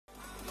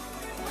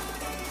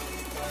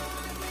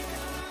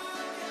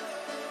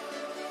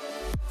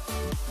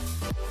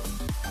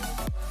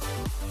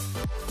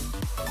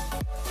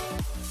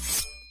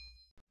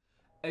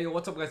Hey,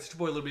 what's up guys, it's your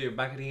boy Liberty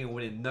back here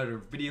with another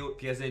video.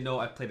 If you guys didn't know,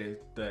 I played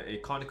a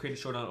Content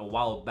Creator Showdown a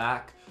while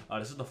back.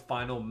 This is the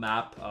final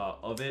map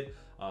of it.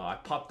 I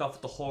popped off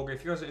with the Holger.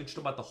 If you guys are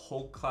interested about the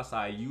whole class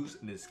I use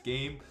in this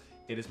game,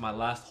 it is my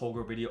last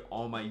Holger video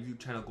on my YouTube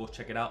channel. Go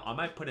check it out. I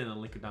might put in a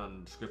link down in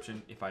the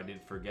description if I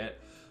didn't forget.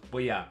 But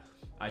yeah,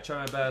 I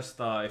tried my best.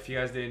 If you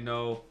guys didn't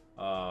know,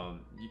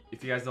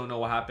 if you guys don't know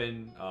what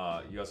happened,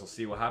 you guys will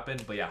see what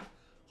happened. But yeah,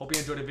 hope you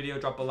enjoyed the video.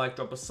 Drop a like,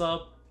 drop a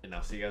sub, and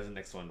I'll see you guys in the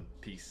next one.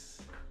 Peace.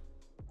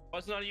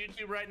 Wasn't on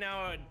YouTube right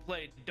now, I'd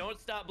play Don't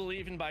Stop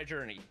Believing by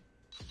Journey.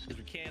 Because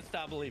we can't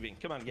stop believing.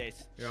 Come on,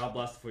 guys. Here, I'll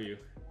blast for you.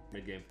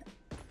 Mid-game.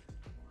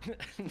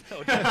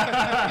 No,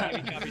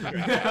 copy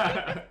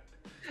track.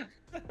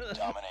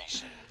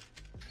 Domination.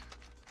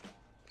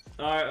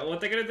 Alright, what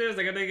they're gonna do is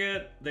they're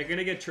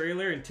gonna get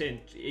trailer and tin.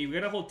 You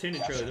gotta hold tin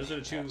and trailer. Those are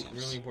the two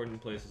really important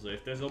places. So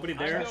if there's nobody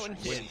there, try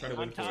to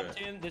win for top it.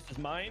 10. This is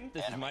mine.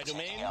 This is my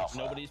domain.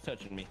 Nobody's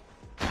touching me.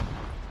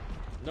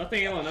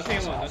 Nothing alone, nothing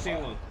alone, nothing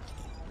alone.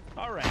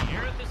 Alright,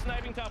 you're at the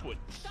sniping top wood.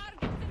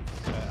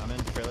 I'm in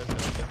trailer.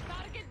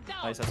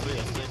 Nice, that's We me.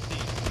 should get C.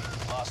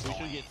 We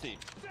should get C.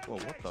 Whoa,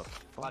 what the fuck?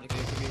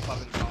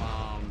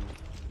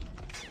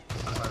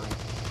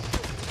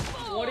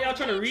 What are y'all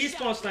trying to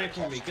respawn snipe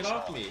for me? Get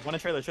off me. One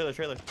in trailer.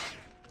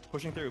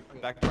 Pushing through,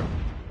 back door.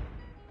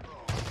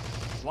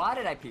 Why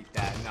did I peek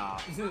that? Nah.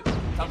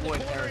 Top boy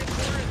there.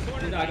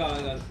 Dude, I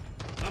got it.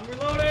 I'm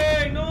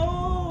reloading!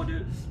 No,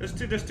 dude. There's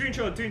three in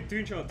trailer, three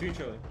in trailer.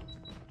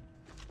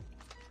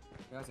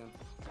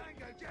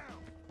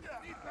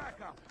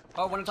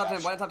 Oh, one in top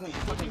 10, one in top 10.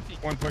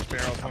 One push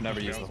barrel. I've never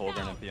used the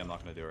Holger in MP. I'm not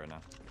gonna do it right now.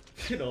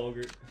 Get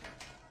Holger.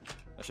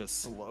 That's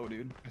just slow,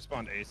 dude. I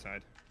spawned A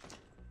side.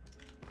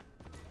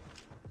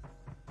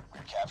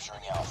 We're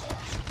capturing Alpha.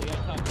 We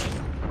got top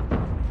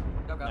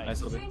 10. Okay.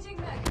 Nice little bit.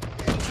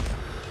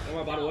 One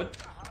more bottom wood.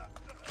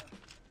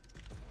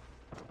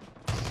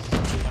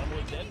 Bottom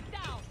wood dead.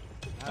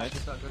 Nice.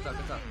 Good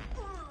stuff.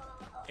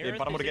 Yeah,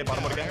 bottom wood again.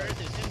 Harris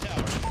is in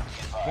tower.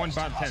 One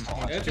bomb 10.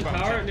 Yeah, two bomb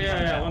power. 10.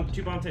 Yeah.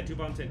 Two bomb 10.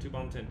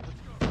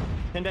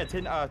 10 dead.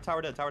 10.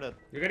 Tower dead.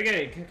 You're gonna get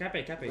it. Cap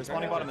A. There's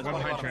one bottom. One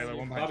behind trailer.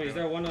 One behind Bobby, is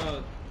trailer. there one?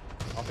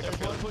 I'll pick There's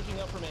up one trailer. pushing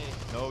up from A.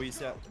 No,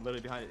 he's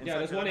literally behind it. Yeah,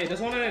 there's one A. There's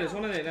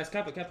one in it. That's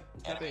Cap A.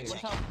 One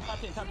top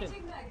 10.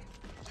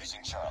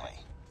 Losing Charlie.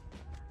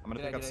 I'm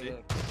gonna pick up C.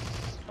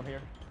 I'm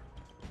here.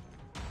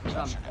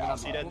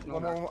 C dead.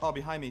 One more. Oh,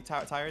 behind me.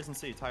 Tires and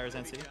C. Tires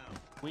and C.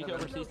 Weak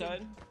over C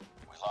side.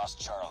 We lost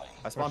Charlie.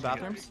 I spawned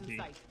bathrooms.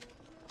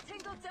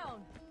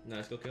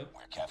 Nice, go kill.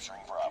 We're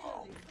capturing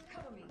Bravo.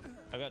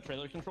 I got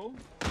trailer control.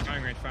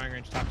 Firing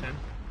range. Top 10.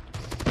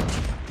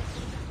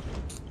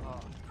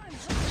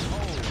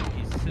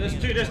 There's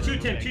two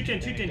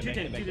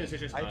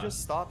 10. I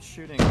just stopped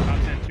shooting. Top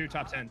 10. Two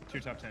top 10.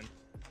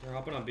 We're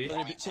hopping on B.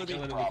 Enemy Can't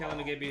taking let Bravo.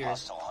 me get B here.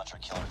 Hostile hunter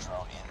killer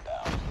drone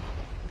inbound.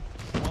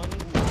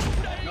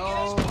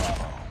 No.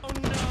 Oh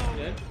no.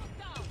 Dead.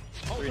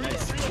 Three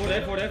nice. Four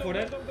dead.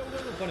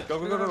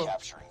 Go.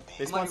 Capturing B.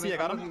 They spawn C. I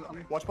got him.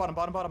 Watch bottom.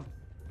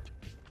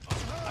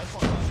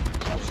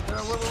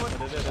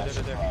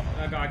 There.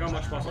 I got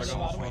much faster.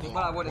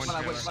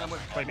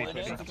 Play B.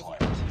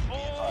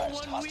 Oh,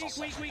 one weak on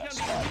B.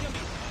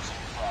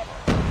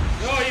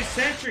 No, he's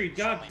sentry.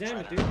 God damn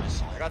it, dude. I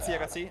got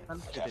C.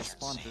 Dude, they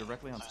spawned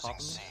directly on top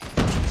of me.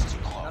 It's too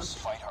close.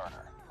 Fight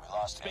harder. We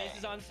lost A. Space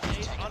is on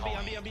stage. On B.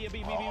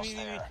 Almost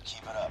there.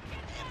 Keep it up. Be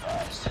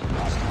advised. I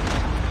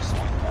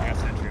got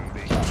sentry on B.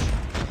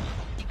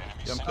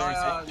 Yeah, I'm clearing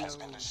C. Has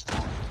been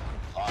destroyed.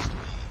 Lost B.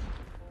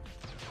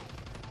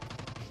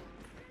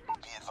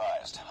 Be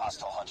advised.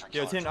 Hostile hunter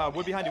Yo, killer 10.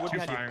 Wood behind you. Two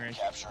firing range.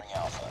 Capturing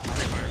Alpha.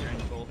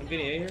 I'm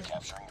getting A here.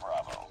 Capturing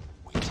Bravo.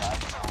 We tied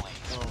for the lead.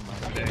 Oh my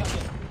Okay. god.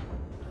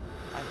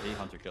 I hate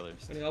hunter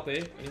killers. Any help A?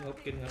 Any help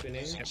getting help in A?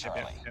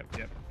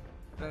 Yep.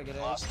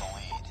 Lost the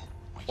lead.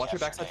 We Watch your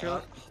backside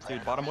trailer.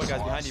 Dude, bottom wood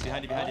guys behind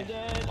you. Dead.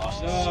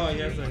 No,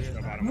 yes,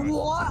 Go bottom wood.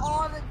 What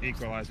are the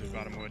Equalizers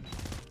bottom wood.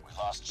 We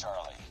lost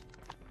Charlie.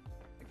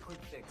 quick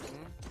fix,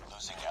 man?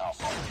 Losing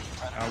Alpha.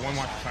 One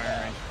watch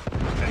firing range.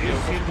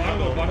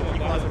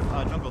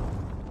 Bottom. Jungle.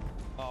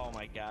 Oh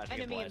my god.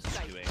 Enemy in Blast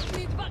sight. you, A.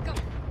 Need backup.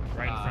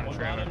 Right in front of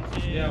trailer.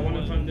 Yeah, one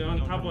in front. On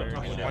top wood.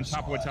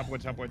 One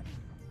top wood.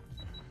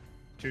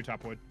 Two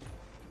top wood.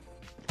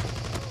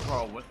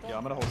 Bro, what? Yeah,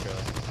 I'm gonna hold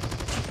trailer.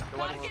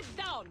 Target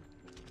down.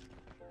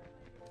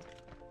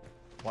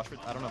 Watch for.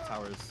 I don't know if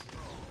towers.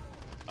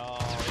 Oh,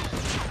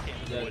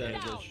 Dead.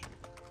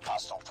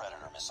 Hostile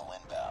predator missile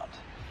inbound.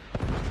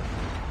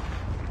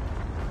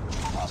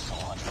 Hostile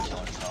hunter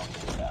killer drone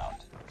inbound.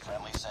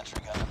 Friendly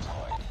sentry gun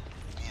deployed.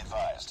 Be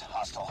advised.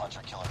 Hostile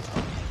hunter killer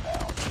drone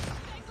inbound.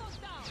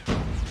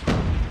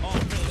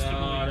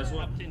 No, there's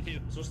one.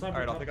 So stop.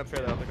 Alright, I'll pick up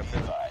trailer. Be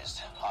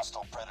advised.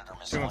 Hostile predator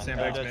missile Two on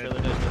inbound. sandbags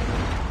mid.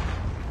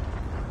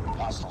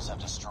 Hostiles have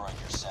destroyed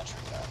your sentry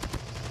gun.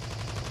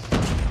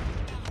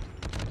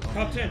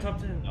 Top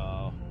 10.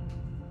 Oh.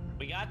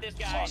 We got this,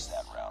 guys. Lost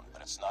that round,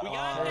 but it's not We over.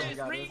 got this. we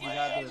got this, Regain. we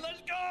got this.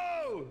 Let's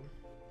go.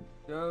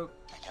 Yo.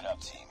 Pick it up,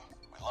 team.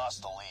 We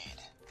lost the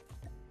lead.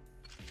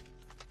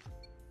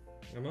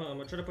 I'm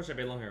gonna try to push a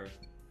bit long here.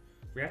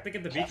 We have to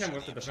get the B cam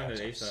with the defender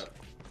ASAP.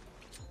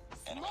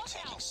 Enemy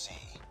taking C.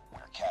 We're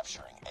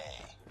capturing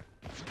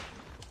A.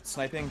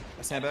 Sniping.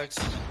 Sandbags.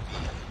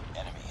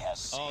 Enemy has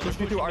C. Oh, Push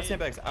me through our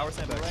sandbags. Our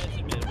sandbags.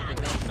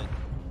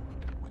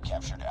 We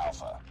captured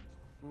Alpha.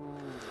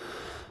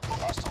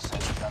 Hostile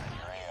sentry gun in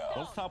your AO.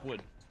 Those top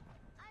wood.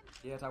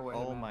 Yeah, it's our way.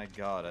 Oh my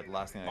god. The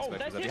last thing I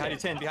expected was that. that's Behind you,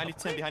 it. 10. Behind you,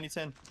 10. Behind you,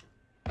 10.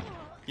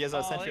 He has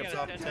a sentry up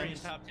top. 10. Sentry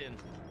and top 10.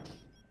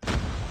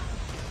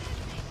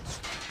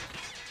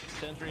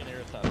 Sentry and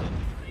air top 10.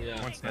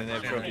 Yeah. One And they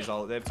have sniper. trophies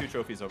all. They have 2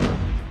 trophies over. Oh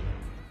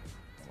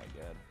my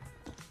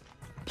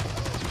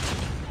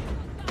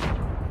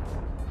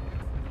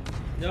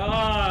god.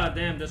 Ah,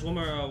 damn. There's one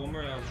more.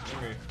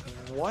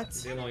 What?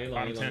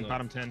 Bottom 10,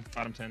 bottom 10,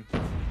 bottom 10.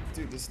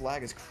 Dude, this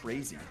lag is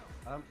crazy.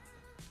 Oh my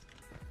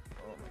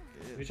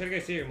We god. try to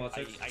get C here, Mod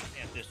I 6.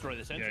 can't destroy the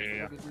Yeah, sentry.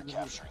 yeah,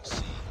 Capturing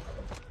C.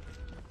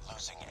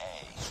 Losing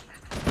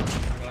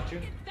A. Got you.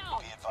 Be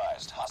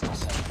advised, hostile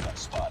sentry gun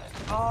spotted.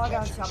 Oh, I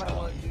got Captured shot by the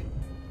Charlie. wood, dude.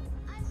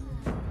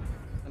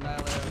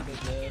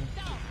 Annihilator. Dead.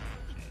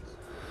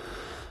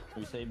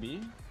 We say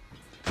B?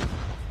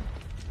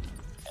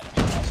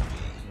 Enemy has B.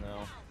 No.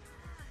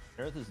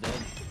 Earth is dead.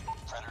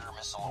 Predator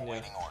missile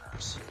awaiting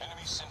orders.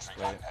 Enemy sentry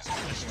gun has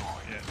been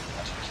destroyed. Yeah.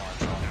 Hunter killer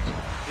drone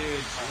deployed.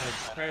 Dude,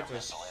 Predator Pirates are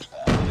missile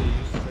inbound. really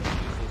useless.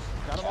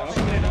 Got him Yeah, off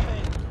okay, main, no. off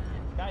main.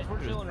 Guys, we're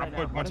chilling right Top now.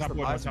 wood, Why one does top the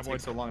wood, one Bison top take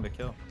wood. so long to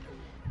kill?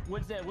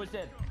 Wood's dead, wood's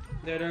dead.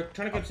 They're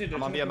trying to get C.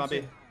 I'm on B, I'm on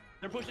B.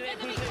 They're pushing it,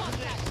 pushing it,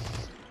 pushing it.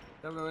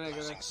 Go, go, go, go.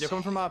 Losing You're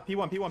coming from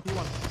P1, P1,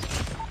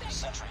 P1.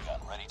 Sentry gun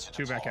ready to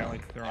Two deploy. back alley,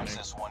 they're on A.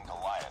 XS-1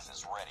 Goliath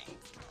is ready.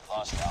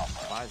 Lost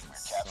Alpha. Bison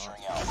We're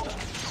capturing Alpha.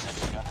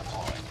 Sentry gun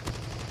deployed.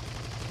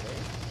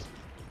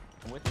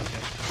 I'm with you.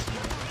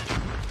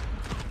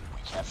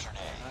 We captured A.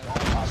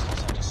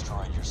 Hostiles have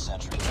destroyed your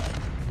sentry gun.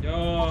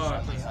 Yo,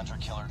 Friendly hunter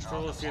killer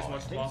control drone the C as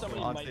much deployed. as I think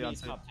somebody possible. might be On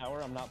C. top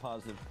tower, I'm not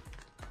positive.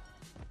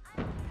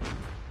 We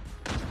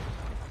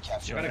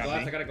captured I got a Copy.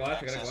 glass, I got a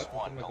glass, I got a glass.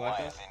 XS-1 Put my glass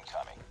Goliath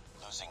incoming.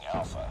 Losing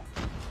Alpha.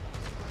 down.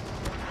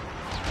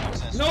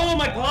 No,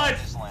 my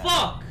glass! is landing.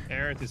 Fuck!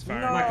 Aerith is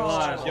firing. My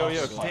glass. Yo,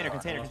 Oh, container, my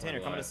container, God. container.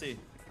 Oh, Coming my to C.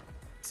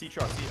 C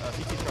truck, CT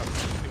truck.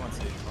 P1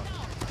 C.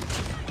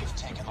 We've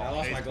taken the God. I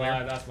lost lead. my A's clear.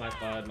 glide, that's my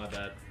bad, my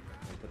bad.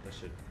 I'll put that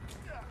shit.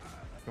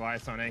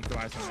 Goliath's on A,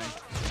 Goliath's on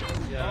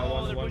A. Yeah,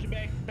 Oh, they're pushing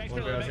back. Back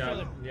one trailer, barrels, back yeah.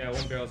 trailer. Yeah,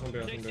 one barrels, one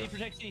barrels, one Protect C, barrels.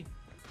 protect C. Yep,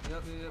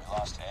 yep, We yep.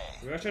 lost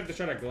A. We actually have to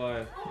try that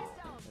glide.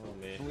 Oh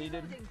man.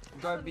 Bleeded.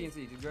 Grab B and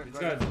C. Just grab, It's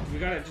grab got, we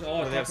got it just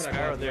all They have for that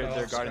Sparrow, glide. We they're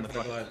gotta all guarding the for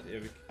that front. glide. Yeah,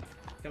 we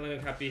can't let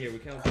them have B here. We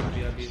can't let them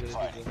have B.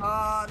 Fighting.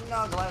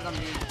 no, Goliath on B.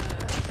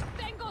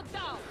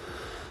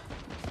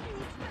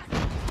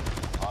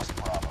 Lost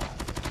Bravo.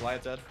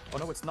 Goliath dead. Oh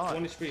no, it's not.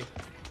 1 HP.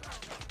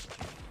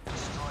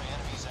 Destroy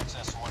enemy's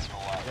XS-1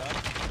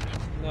 Goliath.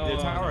 No,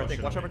 The tower, no, I think.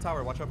 shit. Watch over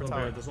tower, watch over One tower.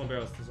 barrel, there's one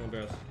barrels, there's one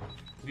barrels.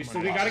 We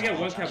gotta get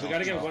one cap, we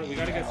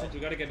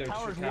gotta get their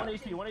Towers, cap. 1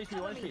 HP, 1 HP,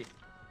 1 HP.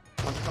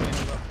 Hunter coming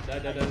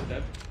in.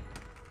 Dead.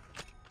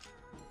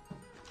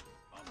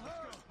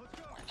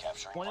 We're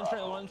capturing One in Bravo.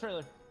 trailer, one in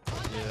trailer.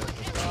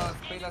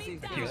 Space on C.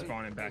 Space Keep on C.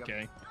 spawning back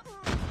A.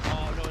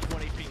 Oh no, it's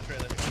 1 HP in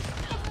trailer.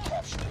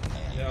 Captured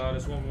A. Yeah,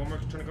 there's one more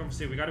trying to come for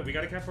C. We gotta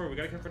cap for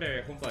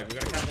the home flag. We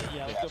gotta cap.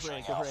 Yeah, let's go for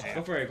it,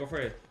 go for it. Go for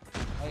it.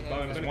 Hey,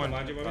 Bobby, I'm hey, gonna One- come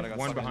behind you, Bobby. Got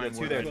One something. behind, Two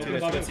one there, behind. two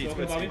there, Bobby, two seats,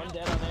 Bobby, two Bobby. seats. One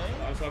dead on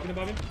A. I was talking to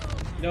Bobby.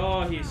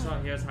 No, he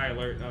has high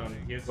alert.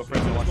 He has Go through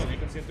for it, the watch smoke. it. You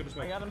can see him through the I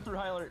smoke. got him through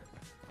high alert.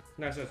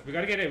 Nice. We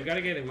gotta get it. We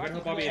gotta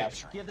help Bobby in.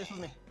 Capturing Get this with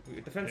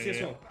me. Defend Yeah,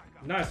 CS1.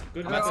 Nice.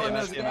 Good. I'm at C, Oh, I'm no,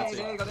 at C, I'm at C.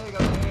 there you go,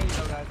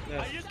 guys.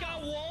 Yes. I just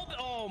got walled.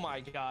 Oh my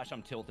gosh,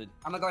 I'm tilted.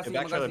 I'm gonna go C.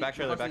 Back I'm gonna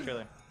trailer, go C. back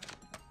trailer.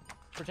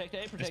 Protect A,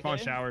 They protect spawn A.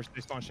 showers,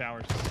 they spawn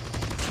showers.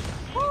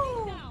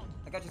 Woo!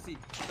 I got you C.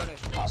 Got it.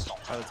 hostile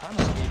By the time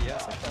I'm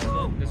ADS, I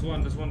thought. This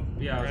one.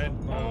 Yeah. Red.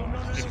 this one.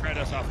 no, They spread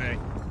us off A.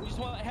 We just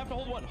want, have to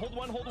hold one. Hold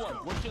one.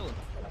 We're chilling.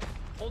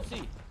 Hold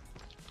C.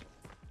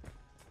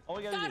 All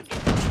we gotta do.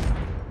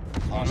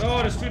 Oh, no,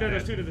 there's two there. No,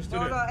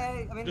 there.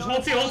 hey, I mean, Just no,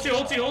 hold C. Hostile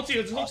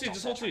Just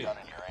hold sentry C. gun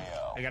in your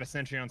AO. They got a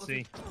sentry on C. Be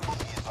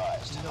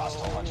advised,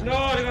 hostile hunter.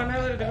 No, they got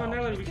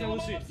annihilated. We can't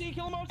lose C.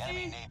 Kill him off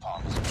Enemy C.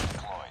 napalm has been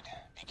deployed.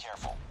 Be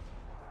careful.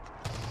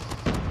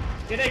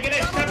 Get it.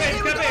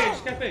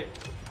 Cafe.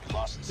 We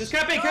lost Just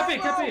cafe.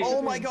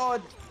 Oh my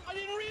god! I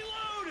didn't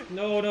reload.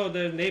 No,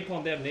 the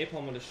napalm. They have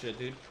napalm on this shit,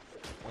 dude.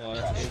 Oh,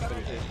 that's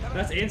instant.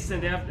 That's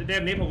instant. They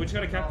have napalm. We just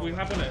gotta cap. We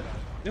hop on it.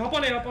 Hop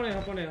on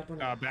it.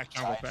 Back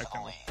jungle, tied back for the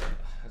jungle. lead.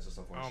 That's just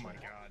unfortunate. Oh my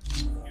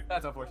god.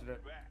 That's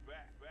unfortunate.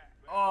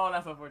 Oh,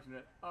 that's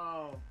unfortunate.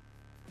 Oh.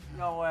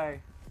 No way.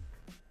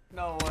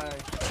 Oh.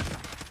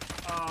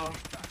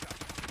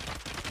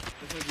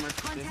 This is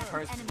mercy.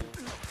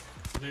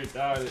 Dude,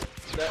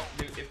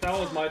 dude, if that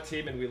was my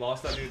team and we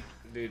lost that,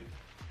 dude.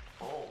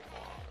 Oh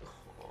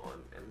my god.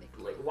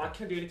 And like, why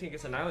can't I do anything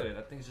against Annihilator?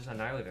 That thing's just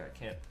Annihilator. I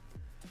can't.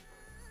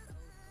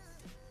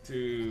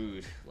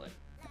 Dude, like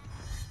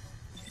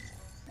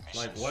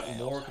what Mission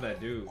more failed. can I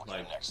do? We'll get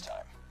 'em next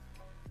time.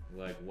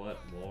 Like what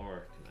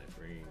more can I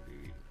bring,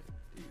 dude?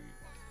 Dude.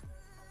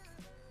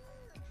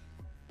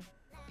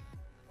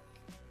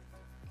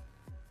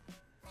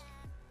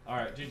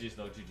 Alright, GG's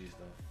though, GG's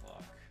though.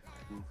 Fuck.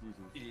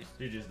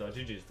 GG's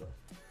though.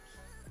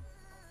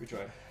 We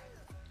tried.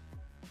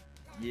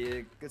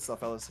 Yeah, good stuff,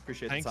 fellas.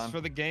 Appreciate the time. Thanks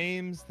for the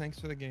games. Thanks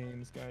for the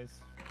games, guys.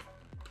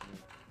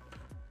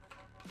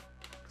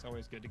 It's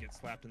always good to get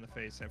slapped in the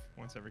face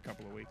once every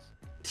couple of weeks.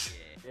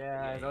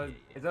 Yeah,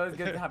 it's always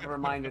good to have a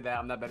reminder that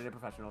I'm not better than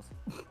professionals.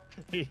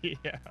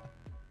 Yeah.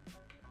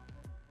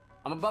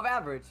 I'm above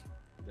average,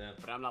 Damn.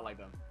 but I'm not like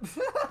them.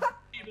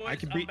 Hey, boys, I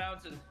can I'm beat-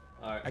 bouncing.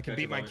 Alright, I can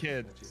beat my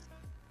kid.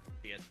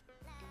 Yes.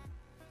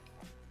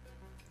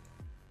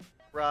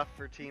 Rough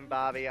for Team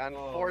Bobby.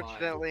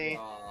 Unfortunately,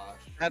 Oh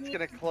that's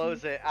gonna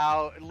close it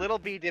out. Little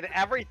B did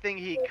everything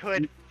he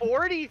could.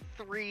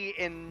 43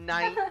 in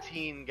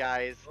 19,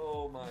 guys.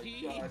 Oh my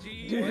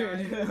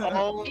GG.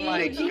 Oh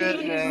my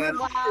goodness.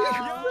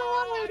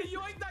 Wow. Yo,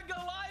 you ain't that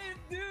Goliath,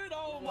 dude.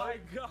 Oh my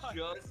god.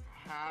 Just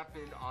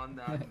happened on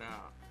that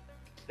map.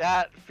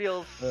 That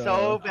feels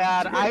so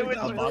bad. I was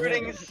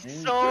rooting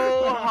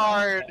so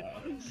hard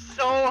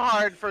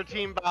for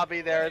Team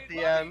Bobby there at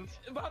the end.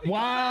 Bobby,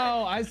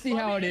 Wow, I see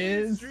how it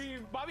is.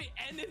 Bobby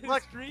ended his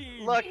Look,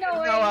 stream. Look,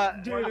 No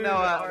way.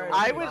 Noah,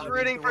 I was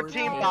rooting for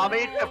Team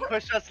Bobby to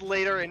push us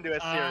later into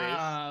a series.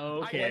 Ah,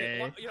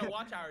 okay.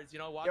 Watch hours.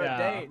 Watch Yo,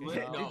 hours.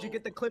 Yeah. Did you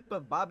get the clip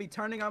of Bobby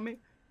turning on me?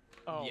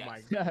 Oh Yes. my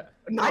god.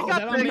 Yeah. I Was got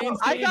that on the- main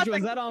I stage? got the-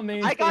 Was that on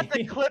main I got the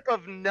stage? clip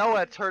of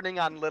Noah turning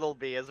on Little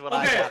B is what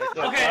I Okay,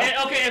 got.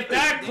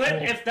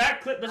 okay. If that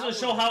clip doesn't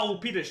show how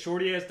OP the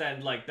shorty is,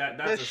 then like that's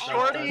The a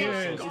shorty Yeah,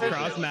 that's so cross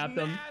stupid. mapped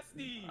them.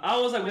 Nasty. I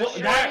was like, The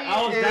what?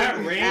 I was that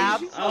shorty is range. I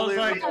was absolutely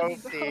like,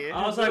 OP.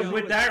 I was like,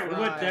 with that.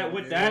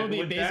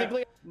 Well,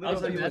 basically, I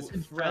was like,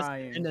 message pressed,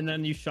 and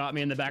then you shot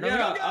me in the back.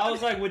 yeah, I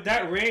was like, with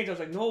that range, I was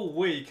like, no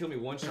way, you killed me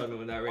one shot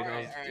with that range. I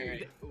was,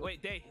 Alright.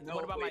 Wait, Dave. No,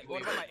 what about wait, my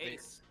wait.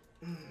 ace?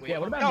 Yeah, what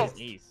Yo, about his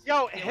ace?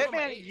 Yo, Yeah, what am I-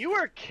 Hitman, you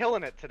are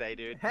killing it today,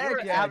 dude. Heck you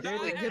are yeah,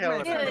 absolutely dude.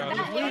 killing Dude, it. Bro, that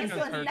this game ace has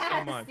was hurt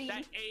so much. nasty.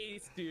 That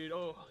ace, dude.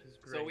 Oh, it's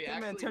great. So we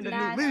Hitman actually turned a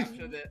didn't new leaf.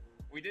 capture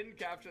we didn't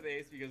capture the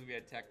ace because we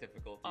had tech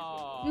difficulties.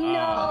 Oh. No.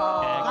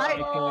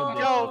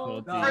 Yo,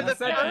 for the No,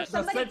 first-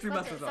 somebody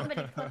clip it. Somebody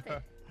clip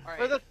it.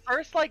 For the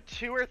first like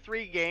 2 or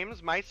 3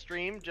 games, my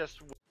stream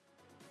just